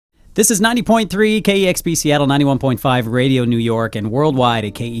This is 90.3 KEXP Seattle, 91.5 Radio New York, and worldwide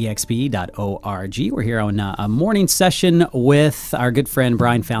at KEXP.org. We're here on a morning session with our good friend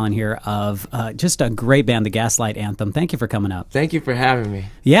Brian Fallon here of just a great band, the Gaslight Anthem. Thank you for coming up. Thank you for having me.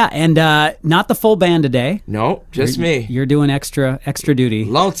 Yeah, and not the full band today. No, just me. You're doing extra duty.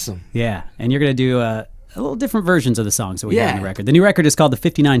 Lonesome. Yeah, and you're going to do a little different versions of the songs that we have on the record. The new record is called The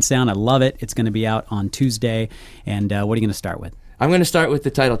 59 Sound. I love it. It's going to be out on Tuesday. And what are you going to start with? I'm going to start with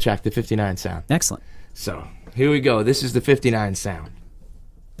the title track, The 59 Sound. Excellent. So, here we go. This is The 59 Sound.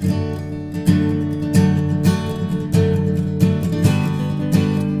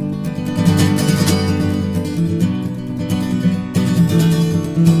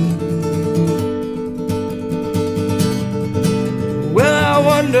 Well, I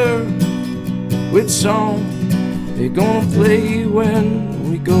wonder which song they're gonna play when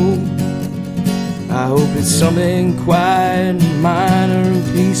we go. I hope it's something quiet and minor and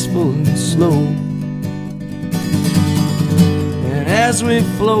peaceful and slow. And as we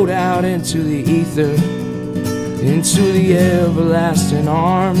float out into the ether, into the everlasting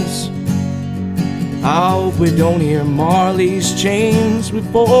arms, I hope we don't hear Marley's chains we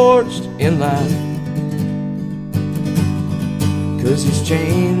forged in life. 'Cause these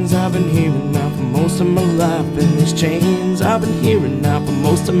chains I've been hearing now for most of my life, and these chains I've been hearing now for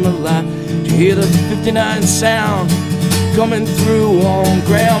most of my life. Did you hear the 59 sound coming through on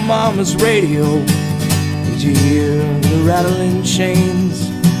Grandmama's radio? Did you hear the rattling chains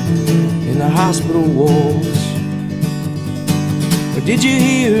in the hospital walls? Or did you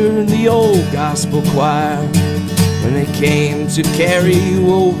hear the old gospel choir when they came to carry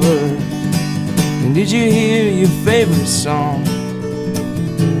you over? And did you hear your favorite song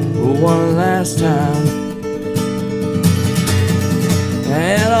one last time?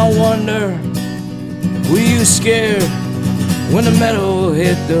 And I wonder, were you scared when the metal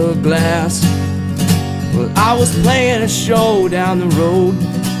hit the glass? Well, I was playing a show down the road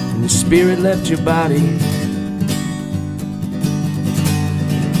and the spirit left your body.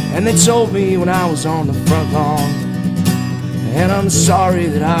 And they told me when I was on the front lawn, and I'm sorry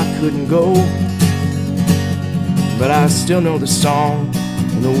that I couldn't go, but I still know the song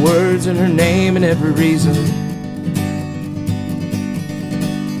and the words and her name and every reason.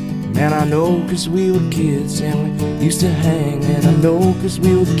 And I know 'cause we were kids and we used to hang. And I know 'cause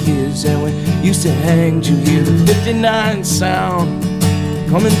we were kids and we used to hang. Did you hear the 59 sound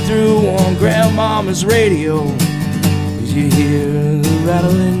coming through on Grandmama's radio? Did you hear the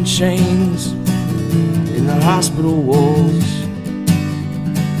rattling chains in the hospital walls?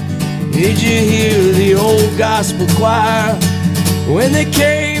 Did you hear the old gospel choir when they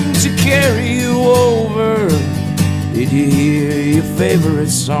came to carry you over? Did you hear your favorite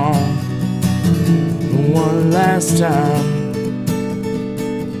song one last time?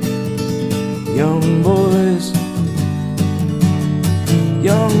 Young boys,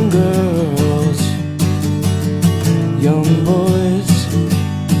 young girls, young boys,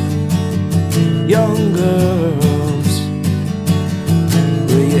 young girls.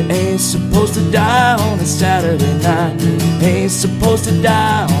 Well, you ain't supposed to die on a Saturday night. Ain't supposed to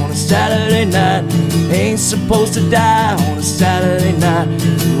die on a Saturday night. Ain't supposed to die on a Saturday night.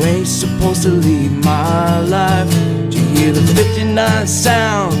 You ain't supposed to leave my life. Did you hear the 59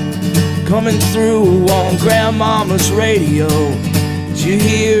 sound coming through on Grandmama's radio? Did you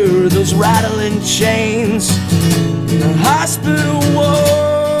hear those rattling chains in the hospital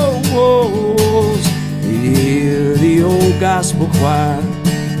walls? Did you hear the old gospel choir?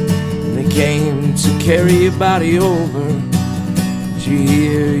 They came to carry your body over. Did you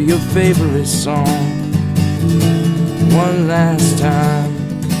hear your favorite song one last time?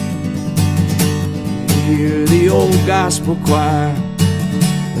 Did you hear the old gospel choir?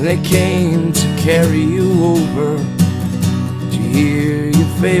 They came to carry you over. Did you hear your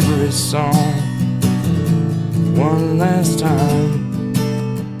favorite song one last time?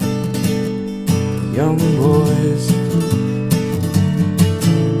 Young boys,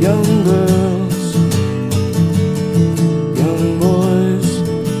 young girls, young boys,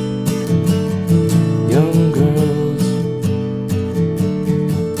 young girls.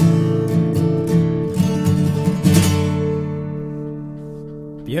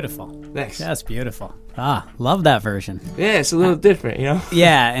 Beautiful. Thanks. That's beautiful. Love that version. Yeah, it's a little different, you know?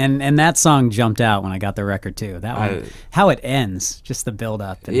 Yeah, and that song jumped out when I got the record too. That one, how it ends, just the build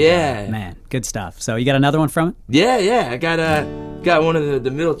up. And, man, good stuff. So you got another one from it? Yeah. I got one of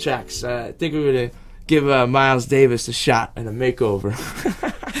the middle tracks. I think we're gonna give Miles Davis a shot and a makeover.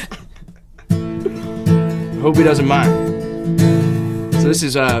 Hope he doesn't mind. So this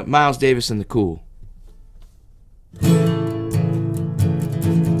is Miles Davis and the Cool.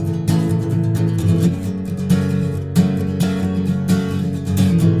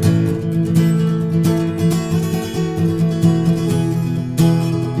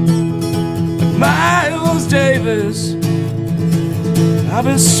 I've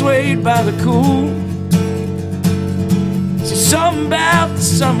been swayed by the cool. There's something about the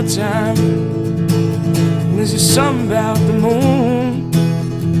summertime, and there's just something about the moon.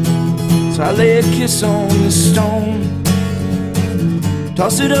 So I lay a kiss on the stone,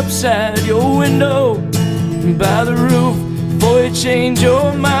 toss it upside your window and by the roof before you change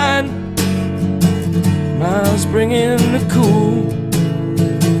your mind. Miles bringing the cool.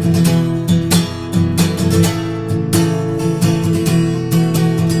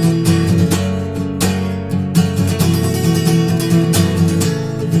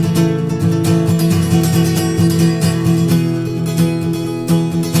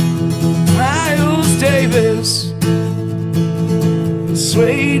 Miles Davis,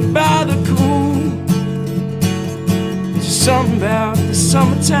 swayed by the cool. There's just something about the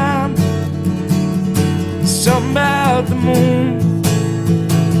summertime, something about the moon.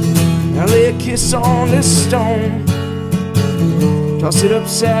 I lay a kiss on this stone, toss it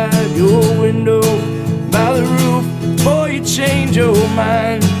upside your window by the roof before you change your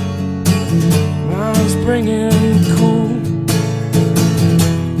mind. Miles bringing the cool.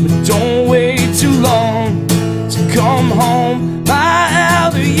 But don't wait too long to come home. By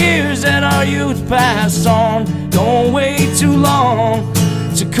how the years that our youth passed on. Don't wait too long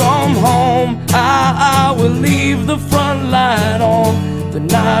to come home. I will leave the front light on. The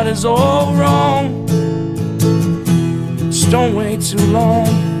night is all wrong. Just don't wait too long.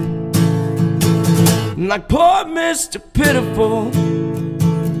 Like poor Mr. Pitiful,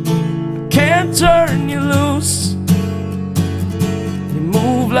 I can't turn you loose. You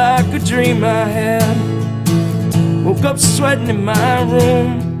move like a dream I had. Woke up sweating in my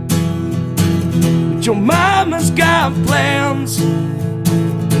room. But your mama's got plans,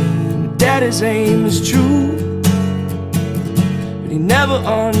 Daddy's aim is true, but he never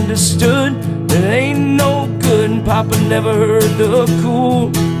understood that ain't no good, and Papa never heard the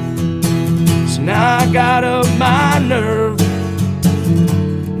cool. So now I got up my nerve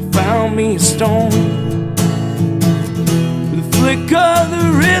and found me a stone. With a flick of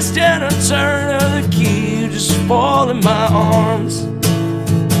the wrist and a turn of the key, you just fall in my arms.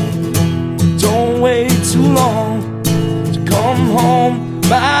 Don't wait too long to come home.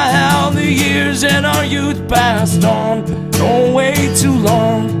 By how the years and our youth passed on. Don't wait too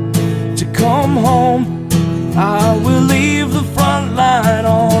long to come home. I will leave the front light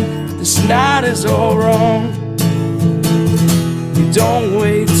on. This night is all wrong. You don't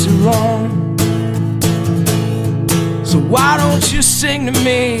wait too long. So why don't you sing to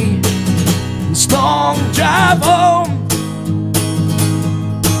me this long drive home,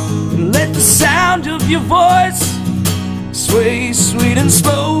 and let the sound of your voice sway sweet and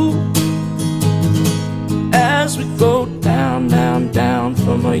slow as we go down, down, down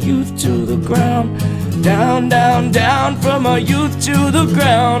from our youth to the ground. Down, down, down from our youth to the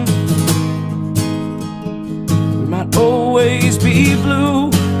ground. We might always be blue.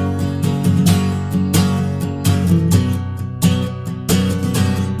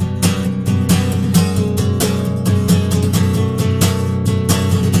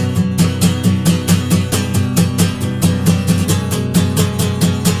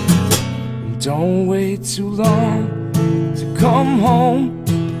 Don't wait too long to come home.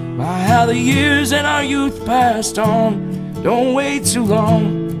 By how the years and our youth passed on. Don't wait too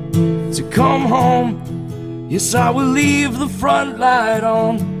long to come home. Yes, I will leave the front light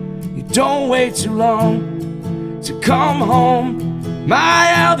on. You don't wait too long to come home. My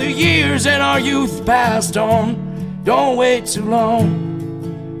how the years and our youth passed on. Don't wait too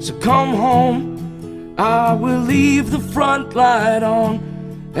long to come home. I will leave the front light on.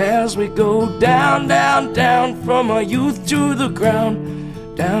 As we go down, down, down from our youth to the ground.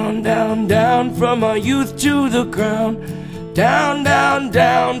 Down, down, down from our youth to the ground. Down, down,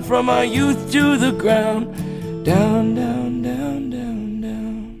 down from our youth to the ground. Down, down, down, down,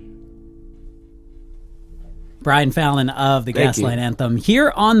 down. Brian Fallon of the Gaslight Anthem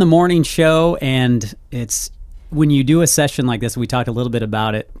here on the morning show. And it's when you do a session like this, we talked a little bit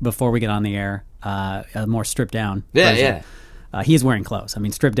about it before we get on the air, a more stripped down version. Yeah. He is wearing clothes. I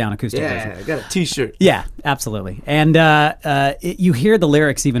mean, stripped down acoustic version. Yeah, I got a t-shirt. Yeah, absolutely. And you hear the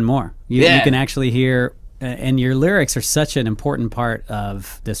lyrics even more. You can actually hear, and your lyrics are such an important part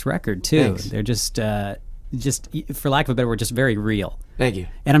of this record, too. Thanks. They're just, for lack of a better word, just very real. Thank you.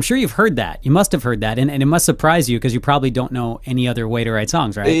 And I'm sure you've heard that. You must have heard that. And it must surprise you because you probably don't know any other way to write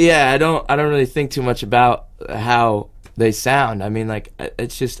songs, right? Yeah, I don't really think too much about how they sound. I mean, like,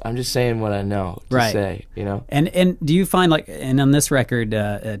 it's just, I'm just saying what I know to say, you know? And do you find, like, and on this record,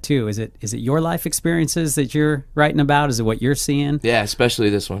 too, is it your life experiences that you're writing about? Is it what you're seeing? Yeah, especially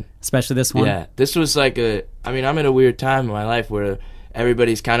this one. Especially this one? Yeah. This was like I'm in a weird time in my life where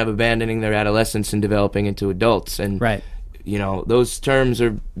everybody's kind of abandoning their adolescence and developing into adults. And, right. you know, those terms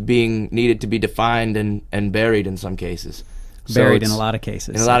are being needed to be defined and buried in some cases. Buried in a lot of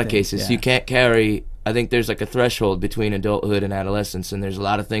cases. In a lot of cases. Yeah. You can't carry, I think there's like a threshold between adulthood and adolescence, and there's a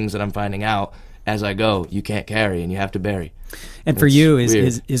lot of things that I'm finding out as I go you can't carry and you have to bury. And for you,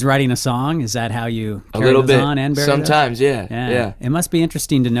 is writing a song, is that how you carry a little bit on and bury sometimes those? yeah. It must be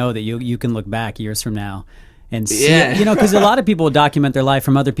interesting to know that you can look back years from now and see Yeah. you know, because a lot of people document their life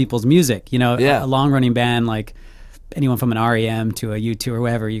from other people's music, you know. Yeah. A long-running band like anyone from an REM to a U2 or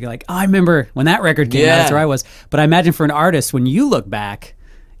whatever, you're like, oh, I remember when that record came out, that's where I was. But I imagine for an artist, when you look back,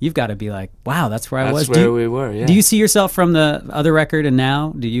 you've got to be like, wow, that's where I was. That's where we were, yeah. Do you see yourself from the other record and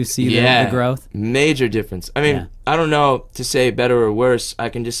now? Do you see the growth? Major difference. I mean, I don't know to say better or worse. I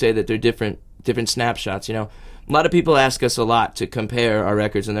can just say that they're different snapshots, you know. A lot of people ask us a lot to compare our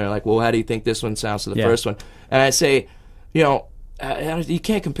records, and they're like, well, how do you think this one sounds to the first one? And I say, you know, you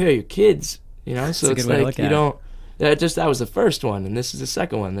can't compare your kids, you know. So it's like you don't. That was the first one, and this is the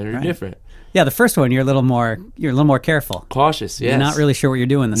second one. They're different. Yeah, the first one you're a little more careful, cautious. Yes. You're not really sure what you're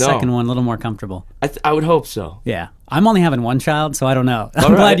doing. The second one, a little more comfortable. I would hope so. Yeah, I'm only having one child, so I don't know.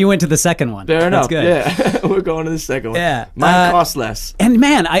 I'm right. glad you went to the second one. Fair enough. That's good. Yeah, we're going to the second one. Yeah, mine costs less. And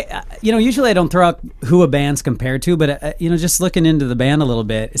man, I usually I don't throw out who a band's compared to, but just looking into the band a little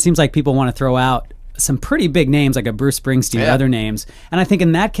bit, it seems like people want to throw out some pretty big names like a Bruce Springsteen, other names, and I think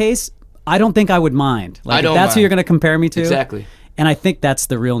in that case, I don't think I would mind. Like, if that's who you're going to compare me to. Exactly. And I think that's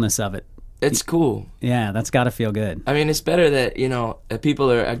the realness of it. It's cool. Yeah, that's got to feel good. I mean, it's better that, that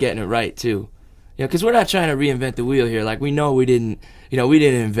people are getting it right, too. Because we're not trying to reinvent the wheel here. Like, we know we didn't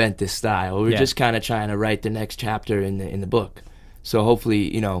invent this style. We're just kind of trying to write the next chapter in the book. So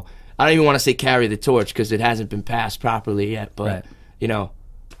hopefully, I don't even want to say carry the torch because it hasn't been passed properly yet. But,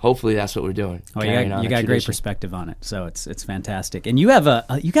 hopefully that's what we're doing. Oh, you got great perspective on it, so it's fantastic. And you have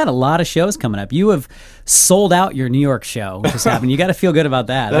you got a lot of shows coming up. You have sold out your New York show, which is happening. You got to feel good about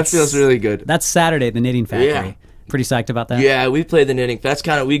that. That feels really good. That's Saturday, the Knitting Factory. Yeah. Pretty psyched about that. Yeah, we played the Knitting. That's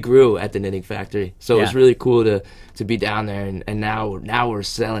we grew at the Knitting Factory, so it was really cool to be down there. And now we're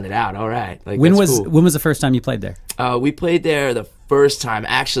selling it out. All right. Like, when was the first time you played there? We played there the first time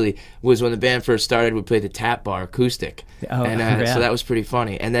actually was when the band first started. We played the Tap Bar Acoustic, so that was pretty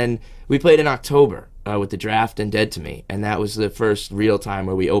funny. And then we played in October with the Draft and Dead to Me, and that was the first real time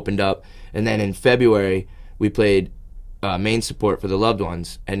where we opened up. And then in February we played main support for the Loved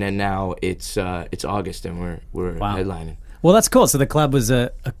Ones, and then now it's August and we're headlining. Well, that's cool. So the club was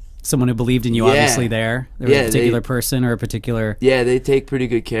someone who believed in you, obviously. There was a particular person or a particular. Yeah, they take pretty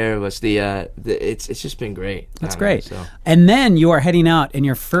good care of us. It's just been great. That's great. So. And then you are heading out, and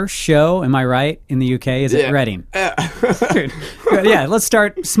your first show, am I right, in the UK is at Reading? Dude, yeah. Let's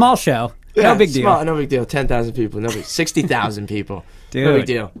start small show. No big deal. No big deal. 10,000 people. 60,000 people. Dude. No big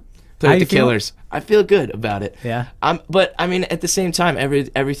deal. Play with the Killers. I feel good about it. Yeah. But I mean, at the same time,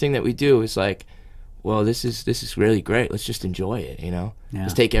 everything that we do is like, well, this is really great. Let's just enjoy it, Yeah.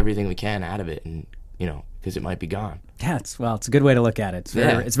 Let's take everything we can out of it, and because it might be gone. Yeah, it's a good way to look at it.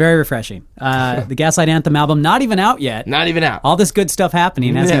 It's very refreshing. The Gaslight Anthem album, not even out yet. Not even out. All this good stuff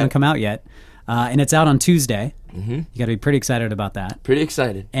happening hasn't even come out yet, and it's out on Tuesday. Mm-hmm. You got to be pretty excited about that. Pretty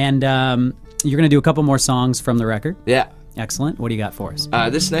excited. And you're going to do a couple more songs from the record. Yeah. Excellent. What do you got for us?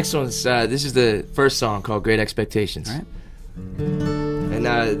 This next one is this is the first song called Great Expectations. All right. And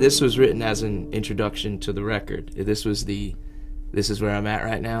this was written as an introduction to the record. This is where I'm at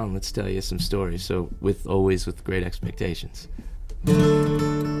right now, and let's tell you some stories. So always with great expectations.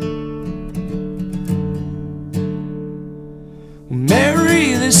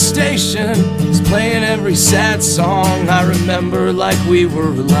 Mary, this station is playing every sad song I remember like we were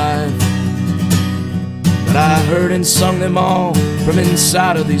alive. But I heard and sung them all from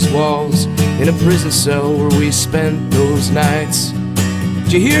inside of these walls in a prison cell where we spent those nights.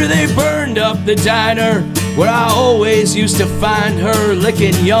 Did you hear they burned up the diner where I always used to find her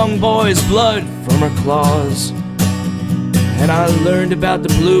licking young boys' blood from her claws? And I learned about the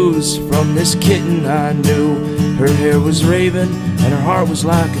blues from this kitten I knew. Her hair was raven and her heart was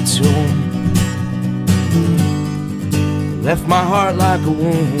like a tomb. Left my heart like a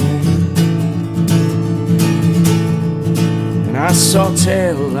wound. And I saw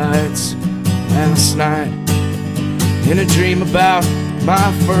taillights last night in a dream about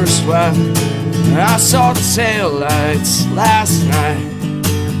my first wife. And I saw taillights last night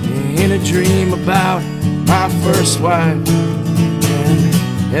in a dream about my first wife.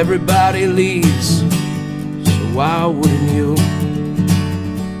 And everybody leaves, so why wouldn't you?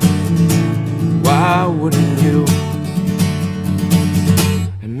 Why wouldn't you?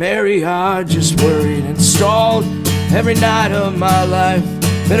 And Mary, I just worried and stalled every night of my life.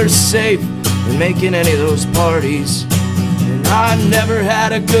 Better safe than making any of those parties. And I never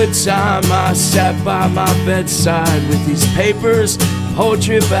had a good time. I sat by my bedside with these papers,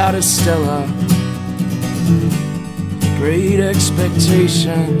 poetry about Estella. Great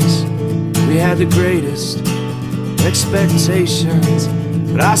expectations, we had the greatest expectations.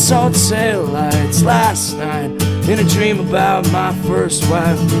 But I saw taillights last night in a dream about my first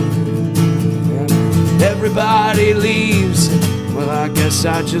wife. And everybody leaves, well, I guess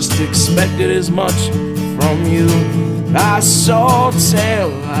I just expected as much from you. I saw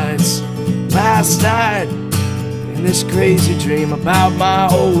taillights last night in this crazy dream about my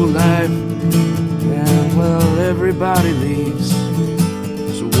old life. And well, everybody leaves,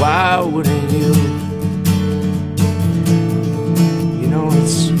 so why wouldn't you? You know,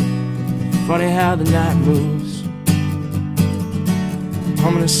 it's funny how the night moves.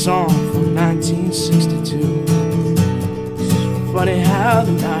 Humming a song from 1962. It's funny how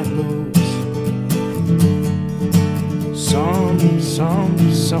the night moves.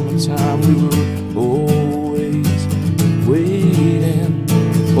 Summertime, we were always waiting,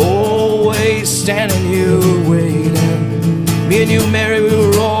 always standing here waiting. Me and you, Mary, we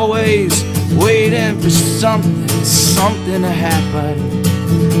were always waiting for something to happen.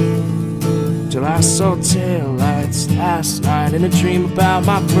 Till I saw taillights last night in a dream about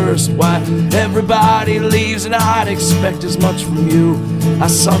my first wife. Everybody leaves and I'd expect as much from you. I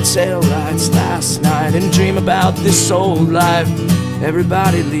saw taillights last night in a dream about this old life.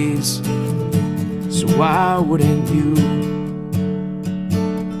 Everybody leaves, so why wouldn't you?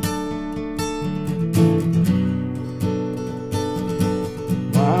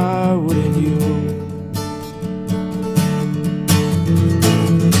 Why wouldn't you?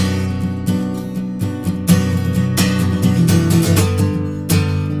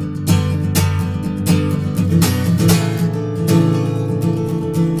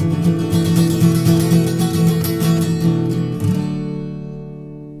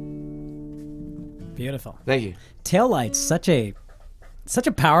 Beautiful. Thank you. Taillights, such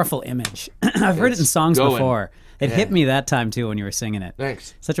a powerful image. I've heard it in songs before. It hit me that time too when you were singing it.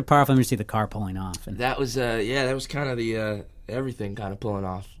 Thanks. Such a powerful image to see the car pulling off. And that was kind of the everything kind of pulling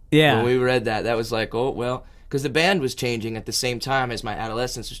off. Yeah. When we read that was like, oh well, because the band was changing at the same time as my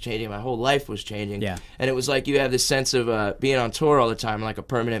adolescence was changing, my whole life was changing. Yeah. And it was like you have this sense of being on tour all the time, like a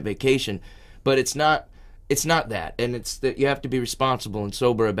permanent vacation, but it's not. It's not that, and it's that you have to be responsible and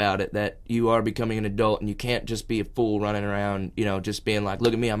sober about it, that you are becoming an adult and you can't just be a fool running around, you know, just being like,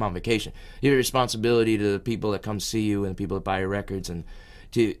 look at me, I'm on vacation. You have a responsibility to the people that come see you and the people that buy your records, and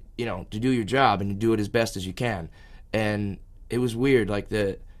to, you know, to do your job and to do it as best as you can. And it was weird, like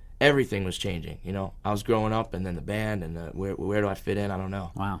everything was changing, you know. I was growing up, and then the band, and where do I fit in? I don't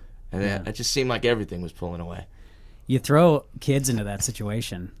know. Wow. And then it just seemed like everything was pulling away. You throw kids into that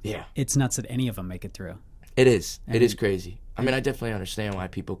situation. Yeah. It's nuts that any of them make it through. It is. It is crazy. I mean, I definitely understand why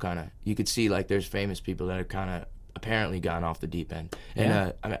people kind of, you could see like there's famous people that have kind of apparently gone off the deep end.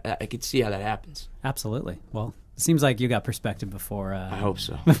 And I could see how that happens. Absolutely. Well, it seems like you got perspective before. I hope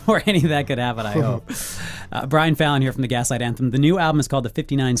so. Before any of that could happen, I hope. Brian Fallon here from the Gaslight Anthem. The new album is called The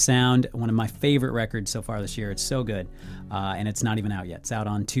 59 Sound, one of my favorite records so far this year. It's so good. And it's not even out yet. It's out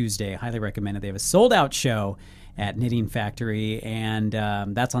on Tuesday. Highly recommend it. They have a sold-out show at Knitting Factory, and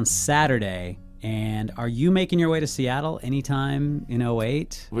that's on Saturday. And are you making your way to Seattle anytime in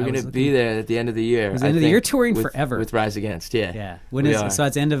 08? We're going to be there at the end of the year. At the end of the year, touring forever. With Rise Against, yeah. Yeah. When is so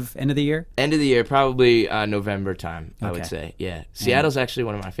it's end of the year? End of the year, probably November time, I would say. Yeah. Seattle's actually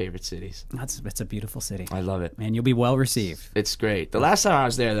one of my favorite cities. It's a beautiful city. I love it. And you'll be well received. It's great. The last time I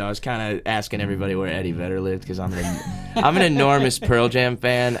was there, though, I was kind of asking everybody where Eddie Vedder lived, because I'm an enormous Pearl Jam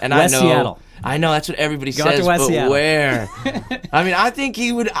fan. And West Seattle. I know, that's what everybody says, but Seattle. Where? I mean, I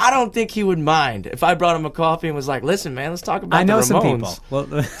don't think he would mind if I brought him a coffee and was like, listen, man, let's talk about the Ramones. Some people.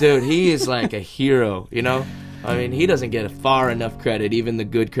 Well, dude, he is like a hero, you know? I mean, he doesn't get a far enough credit, even the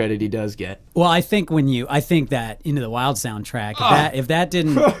good credit he does get. Well, I think that Into the Wild soundtrack, if that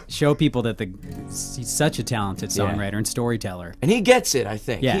didn't show people that he's such a talented songwriter and storyteller. And he gets it, I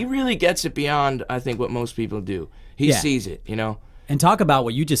think. Yeah. He really gets it beyond, I think, what most people do. He sees it, you know? And talk about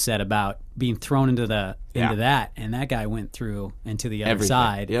what you just said about being thrown into that, and that guy went through into the other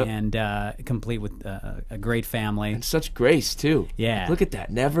side, and complete with a great family and such grace too. Yeah, look at that.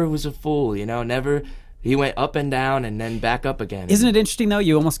 Never was a fool, you know. Never. He went up and down and then back up again. Isn't it interesting though?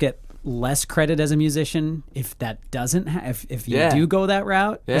 You almost get less credit as a musician if that doesn't if you do go that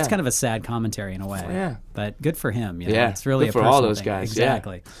route. It's kind of a sad commentary in a way. Yeah, but good for him. You know? It's really good a for all those thing. guys.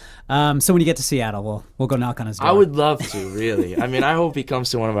 Exactly. So when you get to Seattle, we'll go knock on his door. I would love to, really. I mean, I hope he comes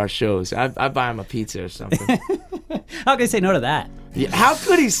to one of our shows. I buy him a pizza or something. How can I say no to that? Yeah, how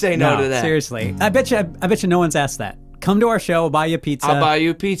could he say no to that? Seriously. I bet you no one's asked that. Come to our show, we'll buy you a pizza. I'll buy you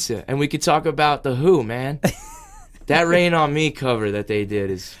a pizza, and we could talk about The Who, man. That Rain on Me cover that they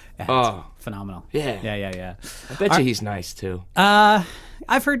did is phenomenal. Yeah. Yeah. I bet you he's nice too.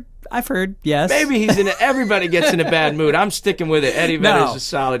 I've heard, yes. Maybe he's in it. Everybody gets in a bad mood. I'm sticking with it. Eddie Vedder's a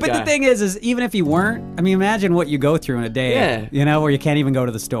solid guy. But the thing is even if you weren't, I mean, imagine what you go through in a day, where you can't even go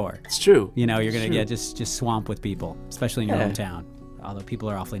to the store. It's true. You're going to get just swamped with people, especially in your hometown. Although people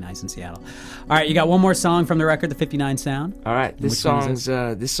are awfully nice in Seattle. All right, you got one more song from the record, the 59 Sound. All right, this song's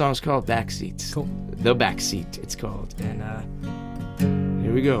called Backseats. Cool. The Backseat, it's called. And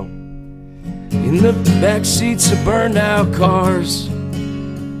here we go. In the backseats of burned out cars,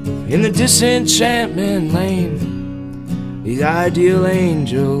 in the disenchantment lane, these ideal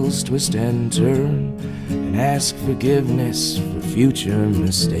angels twist and turn and ask forgiveness for future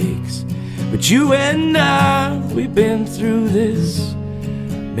mistakes. But you and I, we've been through this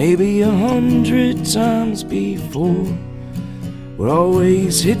maybe 100 times before. We're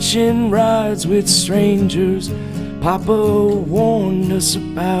always hitching rides with strangers Papa warned us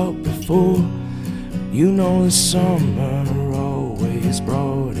about before. You know the summer always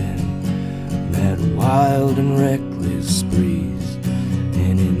brought in that wild and reckless breeze,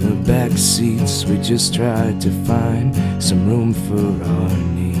 and in the back seats we just tried to find some room for our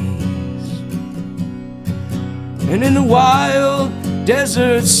knees. And in the wild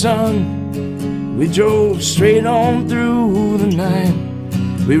desert sun, we drove straight on through the night.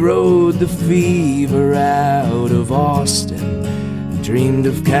 We rode the fever out of Austin and dreamed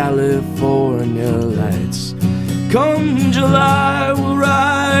of California lights. Come July, we'll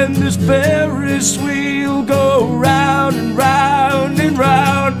ride this Ferris wheel, go round and round and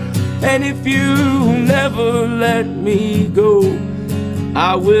round. And if you never let me go,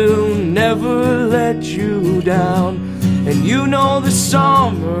 I will never let you down. And you know the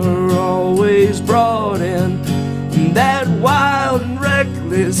summer always brought in that wild and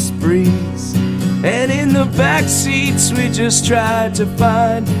reckless breeze. And in the back seats we just tried to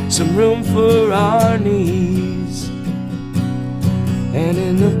find some room for our knees. And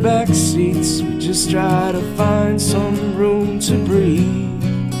in the back seats we just tried to find some room to breathe.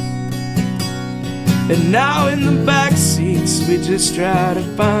 And now in the back seats we just try to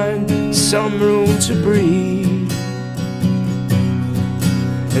find some room to breathe.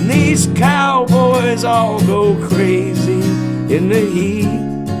 And these cowboys all go crazy in the heat,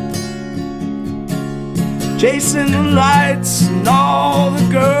 chasing the lights and all the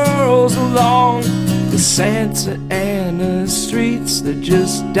girls along the Santa Ana streets. They're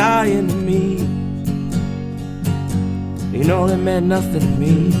just dying to meet. You know they meant nothing to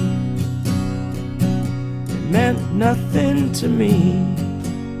me. Meant nothing to me.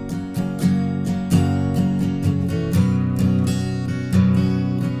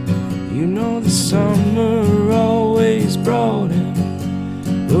 You know the summer always brought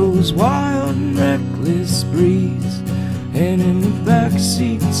in those wild and reckless breeze. And in the back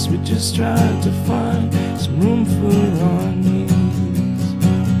seats we just tried to find some room for our knees.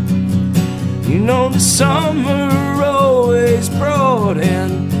 You know the summer always brought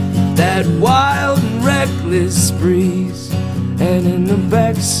in that wild and reckless breeze. And in the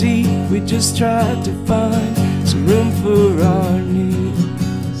back seat we just tried to find some room for our knees.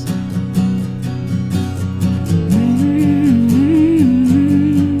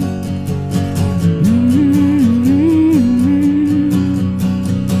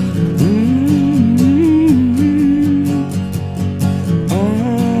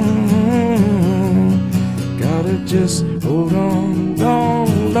 Gotta just hold on,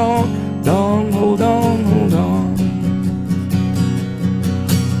 hold on, hold on, hold on.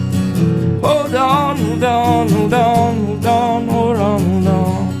 Hold on, hold on, hold on, hold on, hold on, hold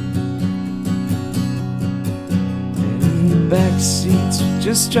on. And in the back seats we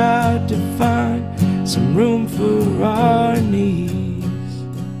just tried to find some room for our needs.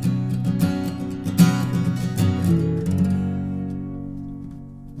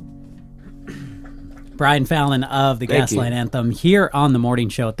 Brian Fallon of the Gaslight Anthem here on the morning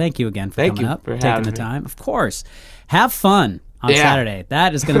show. Thank you again for coming up, taking the time. Of course. Have fun on Saturday.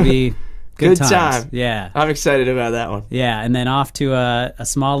 That is going to be good times. Time. Yeah. I'm excited about that one. Yeah, and then off to a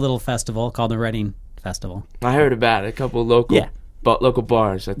small little festival called the Reading Festival. I heard about it. A couple local local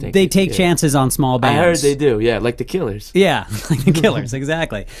bars, I think. They take chances on small bands. I heard they do, like the Killers. Yeah, like the Killers,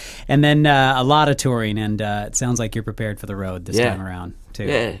 exactly. And then a lot of touring, and it sounds like you're prepared for the road this time around, too.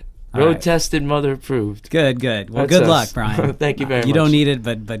 Yeah. Road tested, mother approved. Good. Well, That's good us. luck, Brian. Thank you very much. You don't need it,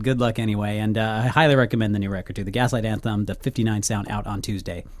 but good luck anyway. And I highly recommend the new record too, the Gaslight Anthem, the 59 sound, out on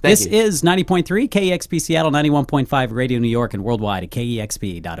Tuesday. This is 90.3 KEXP Seattle, 91.5 Radio New York, and worldwide at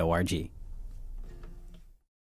KEXP.org.